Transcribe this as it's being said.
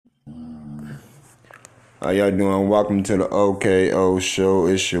How y'all doing? Welcome to the OKO show.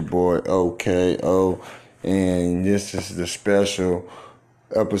 It's your boy OKO, and this is the special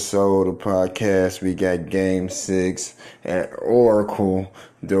episode of podcast. We got Game 6 at Oracle,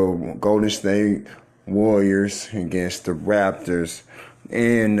 the Golden State Warriors against the Raptors.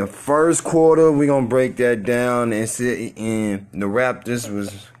 In the first quarter, we're going to break that down and see. And the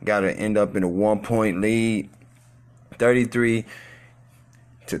Raptors got to end up in a 1-point lead, 33-32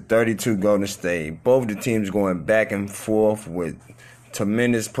 Golden State. Both the teams going back and forth with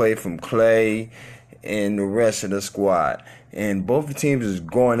tremendous play from Clay and the rest of the squad. And both the teams is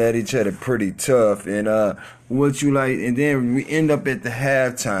going at each other pretty tough. And and then we end up at the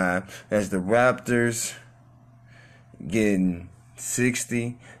halftime as the Raptors getting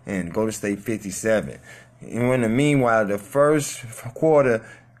 60 and Golden State 57. And in the meanwhile, the first quarter,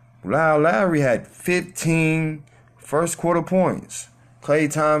 Lowry had 15 first quarter points.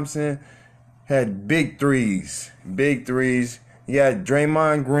 Klay Thompson had big threes. You got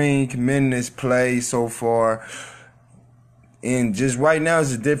Draymond Green commending his play so far. And just right now,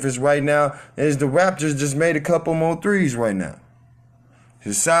 is the difference right now is the Raptors just made a couple more threes right now.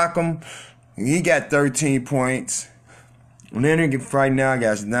 Siakam, he got 13 points. Leonard right now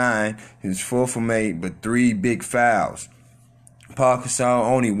got 9. He's 4 from 8, but 3 big fouls. Paul Gasol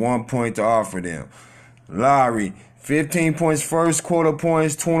only 1 point to offer them. Lowry, 15 points first quarter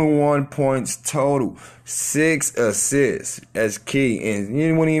points, 21 points total, 6 assists. That's key. And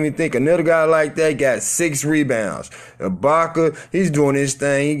you wouldn't even think another guy like that got 6 rebounds. Ibaka, he's doing his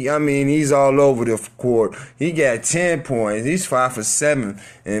thing. He's all over the court. He got 10 points. He's 5 for 7.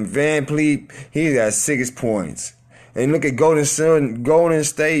 And Van Vliet, he got 6 points. And look at Golden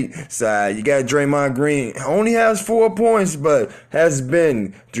State side. You got Draymond Green. Only has 4 points, but has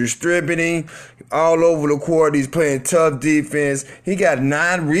been distributing all over the court. He's playing tough defense. He got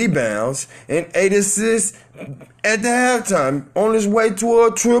 9 rebounds and 8 assists at the halftime, on his way to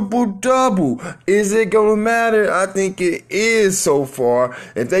a triple-double. Is it going to matter? I think it is so far.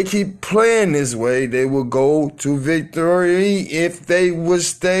 If they keep playing this way, they will go to victory if they would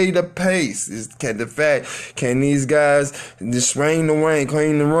stay the pace. Can these guys just rain the rain,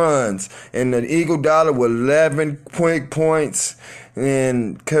 clean the runs? And the Eagle Dollar with 11 quick points.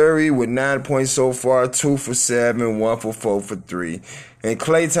 And Curry with 9 points so far, 2 for 7, 1 for 4 for 3. And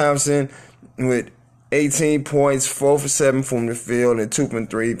Klay Thompson with 18 points, 4 for 7 from the field, and 2 from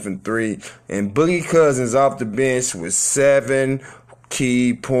 3 from 3. And Boogie Cousins off the bench with 7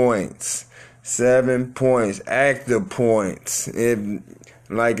 key points. 7 points, active points. If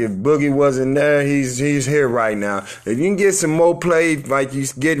Boogie wasn't there, he's here right now. If you can get some more play like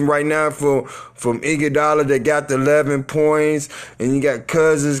he's getting right now from Iguodala that got the 11 points, and you got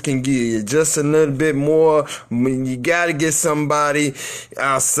Cousins can give you just a little bit more. You got to get somebody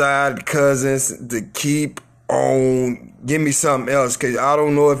outside Cousins to keep on. Give me something else, because I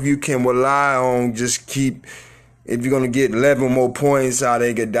don't know if you can rely on just keep. If you're going to get 11 more points out of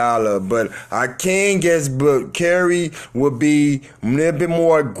Iguodala. But I can guess Curry will be a little bit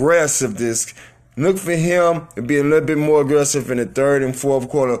more aggressive. Look for him to be a little bit more aggressive in the third and fourth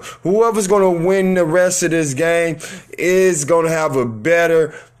quarter. Whoever's going to win the rest of this game is going to have a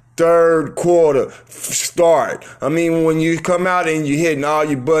better third quarter start. When you come out and you're hitting all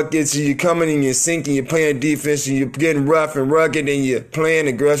your buckets, and you're coming and you're sinking, you're playing defense, and you're getting rough and rugged, and you're playing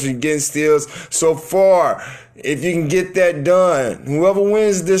aggressive, you're getting steals. So far, if you can get that done, whoever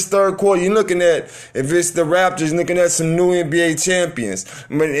wins this third quarter, you're looking at, if it's the Raptors, you're looking at some new NBA champions.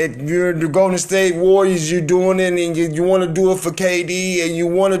 If you're the Golden State Warriors, you're doing it, and you want to do it for KD, and you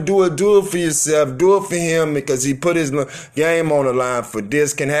want to do it for yourself, do it for him, because he put his game on the line for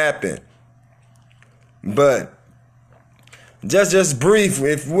this can happen. But just brief.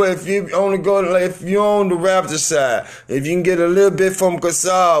 If you're on the Raptors side, if you can get a little bit from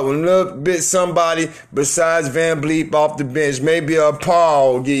Gasol, a little bit somebody besides Van Vliet off the bench, maybe a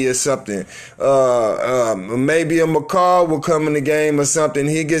Paul will give you something. Maybe a McCall will come in the game or something.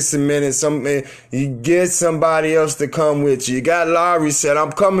 He gets some minutes. You get somebody else to come with you. You got Lowry said,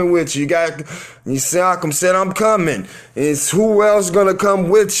 "I'm coming with you." You got Siakam said, "I'm coming." It's who else gonna come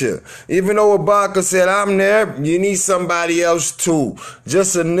with you? Even though Ibaka said, "I'm there," you need somebody else too.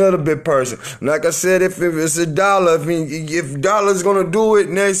 Just a little bit person. Like I said, if it's a dollar, if Dollar's gonna do it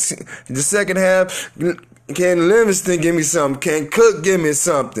the second half, can Livingston give me something? Can Cook give me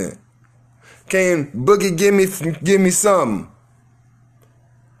something? Can Boogie give me something?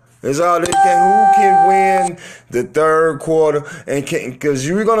 It's all they can. Who can win the third quarter? And because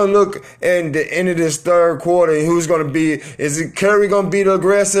you're gonna look at the end of this third quarter, and who's gonna be? Is it Curry gonna be the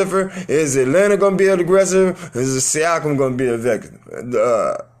aggressor? Is it Leonard gonna be the aggressor? Is it Siakam gonna be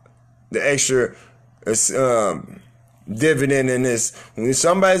the extra dividend in this. When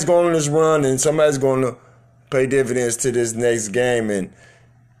somebody's going on this run and somebody's going to pay dividends to this next game,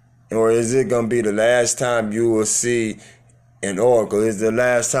 or is it going to be the last time you will see an Oracle? Is the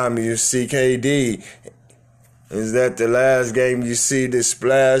last time you see KD? Is that the last game you see the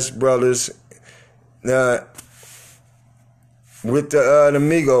Splash Brothers with the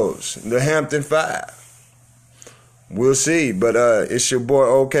Migos, the Hampton Five? We'll see. But it's your boy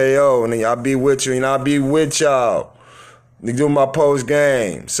OKO, and I'll be with you, and I'll be with y'all to do my post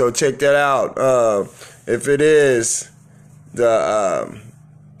game. So check that out. If it is the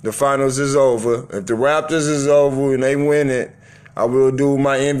finals is over, if the Raptors is over and they win it, I will do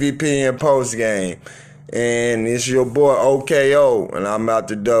my MVP and post game. And it's your boy OKO, and I'm out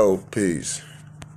the door. Peace.